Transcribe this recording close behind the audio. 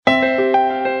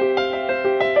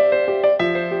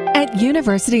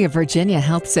University of Virginia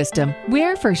Health System,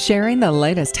 we're for sharing the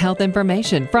latest health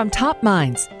information from top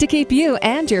minds to keep you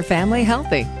and your family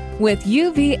healthy. With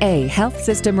UVA Health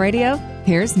System Radio,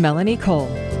 here's Melanie Cole.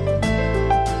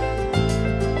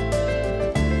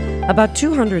 About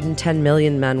 210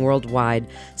 million men worldwide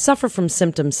suffer from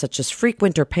symptoms such as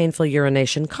frequent or painful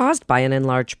urination caused by an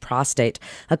enlarged prostate.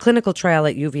 A clinical trial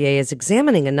at UVA is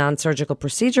examining a non-surgical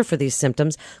procedure for these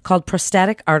symptoms called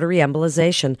prostatic artery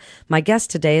embolization. My guest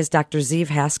today is Dr. Zeev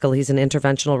Haskell. He's an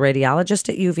interventional radiologist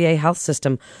at UVA Health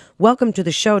System. Welcome to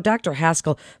the show, Dr.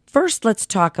 Haskell. First, let's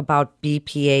talk about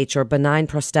BPH, or benign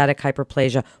prostatic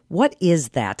hyperplasia. What is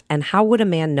that, and how would a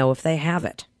man know if they have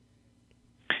it?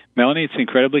 Melanie, it's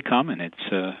incredibly common.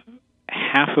 It's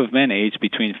half of men aged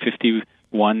between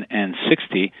 51 and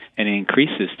 60, and it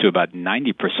increases to about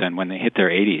 90% when they hit their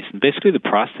 80s. And basically, the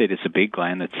prostate is a big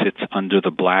gland that sits under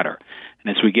the bladder.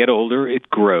 And as we get older, it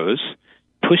grows,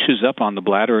 pushes up on the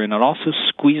bladder, and it also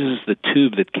squeezes the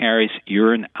tube that carries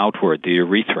urine outward, the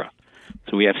urethra.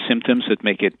 So we have symptoms that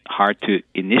make it hard to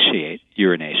initiate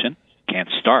urination, can't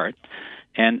start,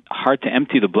 and hard to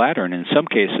empty the bladder. And in some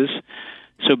cases,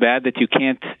 so bad that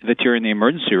you're in the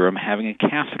emergency room having a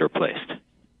catheter placed.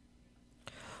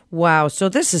 Wow. So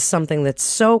this is something that's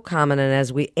so common, and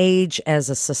as we age as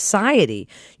a society,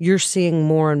 you're seeing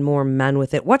more and more men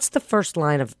with it. What's the first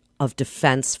line of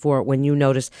defense for it when you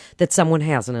notice that someone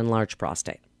has an enlarged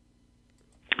prostate?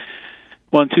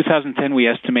 Well, in 2010, we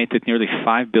estimate that nearly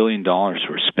 $5 billion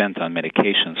were spent on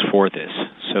medications for this.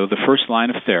 So the first line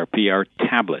of therapy are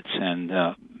tablets,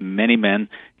 and many men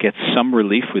get some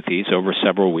relief with these over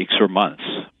several weeks or months.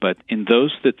 But in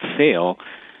those that fail,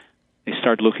 they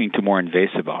start looking to more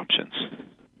invasive options.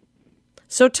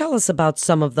 So tell us about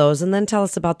some of those, and then tell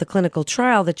us about the clinical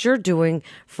trial that you're doing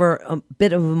for a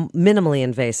bit of minimally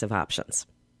invasive options.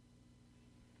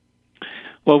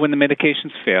 Well, when the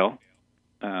medications fail,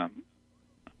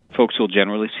 folks will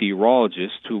generally see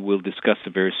urologists who will discuss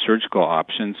the various surgical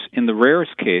options. In the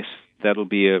rarest case, that'll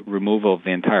be a removal of the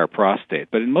entire prostate.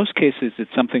 But in most cases, it's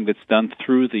something that's done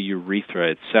through the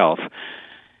urethra itself.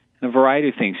 And a variety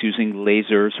of things, using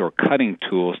lasers or cutting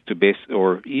tools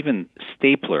or even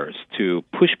staplers to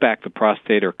push back the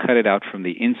prostate or cut it out from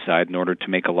the inside in order to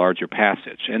make a larger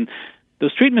passage. And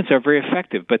those treatments are very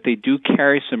effective, but they do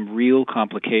carry some real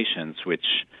complications, which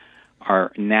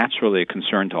are naturally a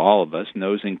concern to all of us, and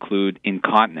those include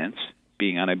incontinence,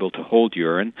 being unable to hold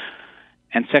urine,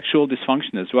 and sexual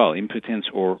dysfunction as well, impotence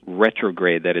or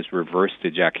retrograde, that is reversed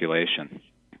ejaculation.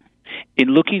 In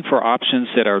looking for options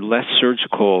that are less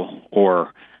surgical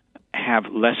or have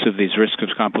less of these risks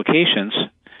of complications,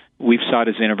 we've sought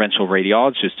as interventional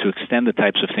radiologists to extend the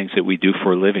types of things that we do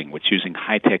for a living, which using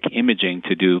high-tech imaging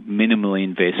to do minimally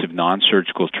invasive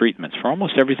non-surgical treatments for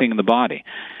almost everything in the body.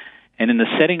 And in the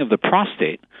setting of the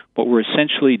prostate, what we're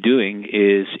essentially doing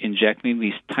is injecting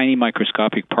these tiny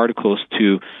microscopic particles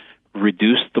to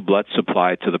reduce the blood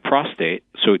supply to the prostate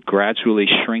so it gradually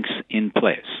shrinks in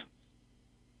place.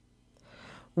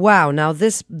 Wow. Now,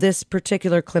 this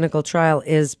particular clinical trial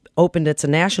is opened. It's a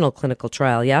national clinical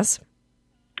trial, yes?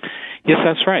 Yes,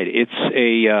 that's right. It's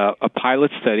a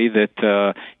pilot study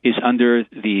that is under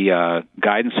the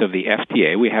guidance of the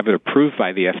FDA. We have it approved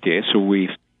by the FDA, so we've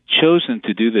chosen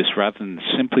to do this rather than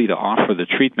simply to offer the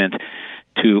treatment,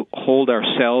 to hold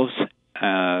ourselves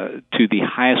to the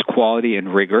highest quality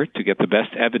and rigor to get the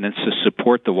best evidence to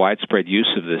support the widespread use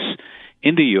of this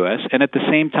in the U.S., and at the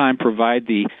same time provide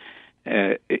the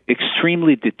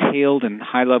extremely detailed and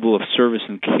high level of service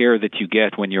and care that you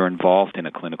get when you're involved in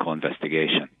a clinical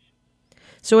investigation.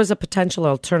 So as a potential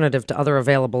alternative to other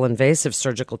available invasive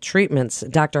surgical treatments,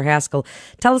 Dr. Haskell,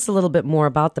 tell us a little bit more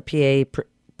about the PA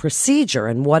procedure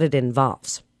and what it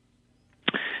involves.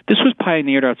 This was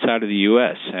pioneered outside of the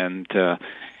U.S. and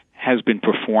has been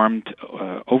performed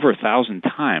over 1,000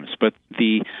 times, but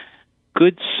the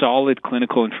good, solid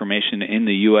clinical information in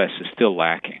the U.S. is still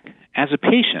lacking. As a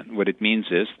patient, what it means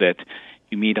is that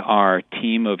you meet our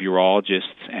team of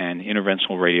urologists and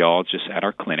interventional radiologists at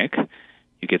our clinic.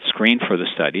 You get screened for the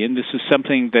study, and this is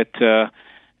something that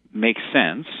makes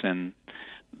sense, and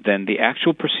then the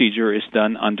actual procedure is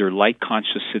done under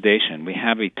light-conscious sedation. We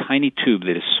have a tiny tube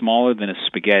that is smaller than a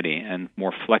spaghetti and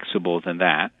more flexible than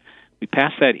that. We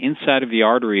pass that inside of the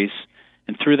arteries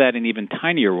and through that an even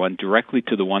tinier one directly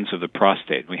to the ones of the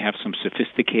prostate. We have some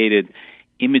sophisticated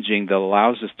imaging that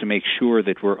allows us to make sure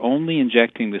that we're only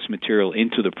injecting this material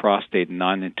into the prostate and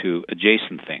not into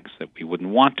adjacent things that we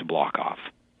wouldn't want to block off.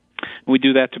 We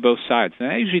do that to both sides. And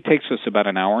that usually takes us about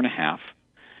an hour and a half.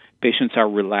 Patients are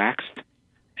relaxed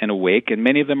and awake, and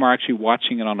many of them are actually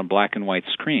watching it on a black and white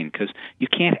screen because you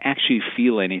can't actually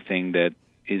feel anything that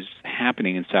is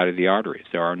happening inside of the arteries.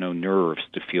 There are no nerves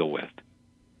to feel with.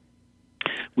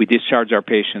 We discharge our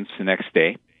patients the next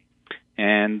day,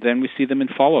 and then we see them in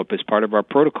follow-up as part of our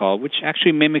protocol, which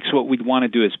actually mimics what we'd want to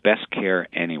do as best care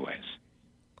anyways.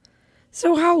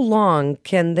 So how long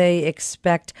can they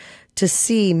expect to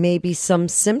see maybe some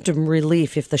symptom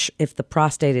relief if the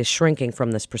prostate is shrinking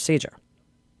from this procedure?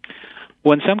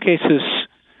 Well, in some cases,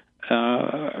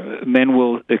 men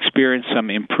will experience some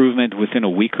improvement within a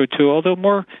week or two, although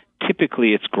more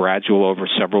typically it's gradual over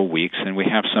several weeks, and we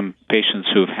have some patients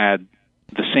who have had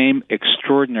the same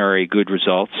extraordinary good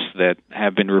results that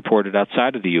have been reported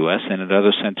outside of the U.S. and at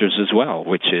other centers as well,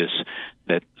 which is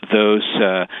that those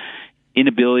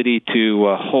inability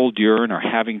to hold urine or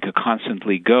having to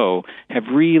constantly go have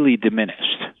really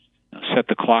diminished, set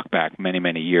the clock back many,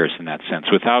 many years in that sense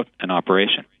without an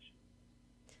operation.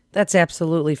 That's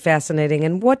absolutely fascinating.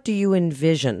 And what do you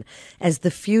envision as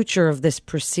the future of this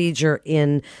procedure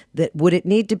in that? Would it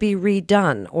need to be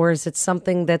redone, or is it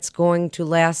something that's going to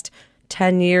last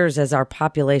 10 years as our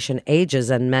population ages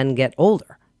and men get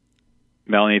older?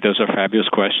 Melanie, those are fabulous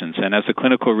questions. And as a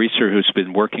clinical researcher who's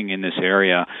been working in this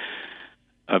area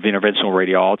of interventional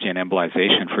radiology and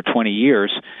embolization for 20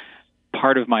 years,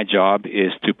 part of my job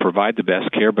is to provide the best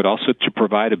care, but also to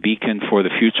provide a beacon for the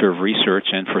future of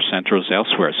research and for centers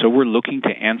elsewhere. So we're looking to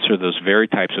answer those very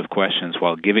types of questions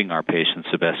while giving our patients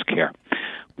the best care.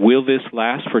 Will this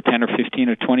last for 10 or 15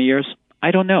 or 20 years?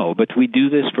 I don't know, but we do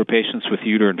this for patients with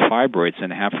uterine fibroids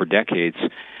and have for decades,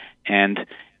 and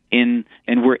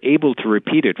we're able to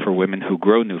repeat it for women who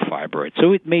grow new fibroids.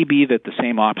 So it may be that the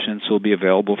same options will be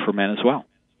available for men as well.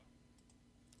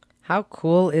 How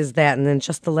cool is that? And then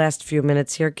just the last few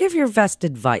minutes here, give your best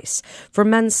advice for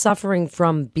men suffering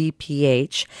from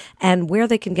BPH and where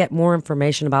they can get more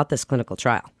information about this clinical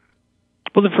trial.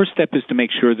 Well, the first step is to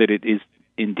make sure that it is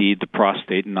indeed the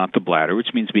prostate and not the bladder,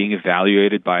 which means being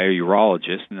evaluated by a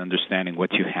urologist and understanding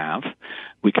what you have.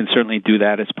 We can certainly do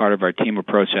that as part of our team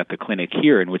approach at the clinic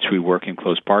here, in which we work in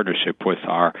close partnership with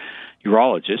our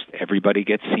urologist. Everybody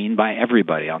gets seen by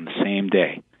everybody on the same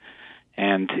day.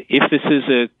 And if this is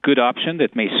a good option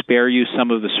that may spare you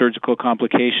some of the surgical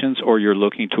complications, or you're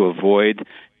looking to avoid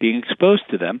being exposed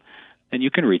to them, then you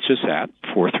can reach us at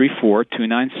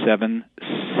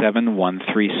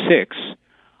 434-297-7136,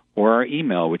 or our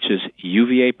email, which is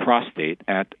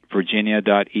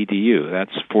uvaprostate@virginia.edu.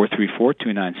 That's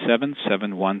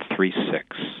 434-297-7136.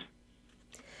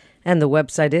 And the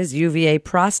website is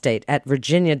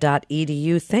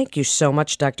uvaprostate@virginia.edu. Thank you so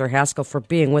much, Dr. Haskell, for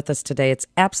being with us today. It's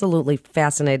absolutely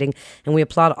fascinating, and we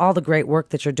applaud all the great work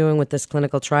that you're doing with this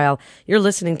clinical trial. You're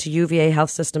listening to UVA Health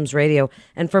Systems Radio,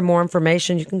 and for more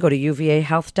information, you can go to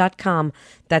uvahealth.com.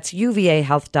 That's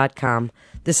uvahealth.com.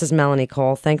 This is Melanie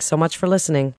Cole. Thanks so much for listening.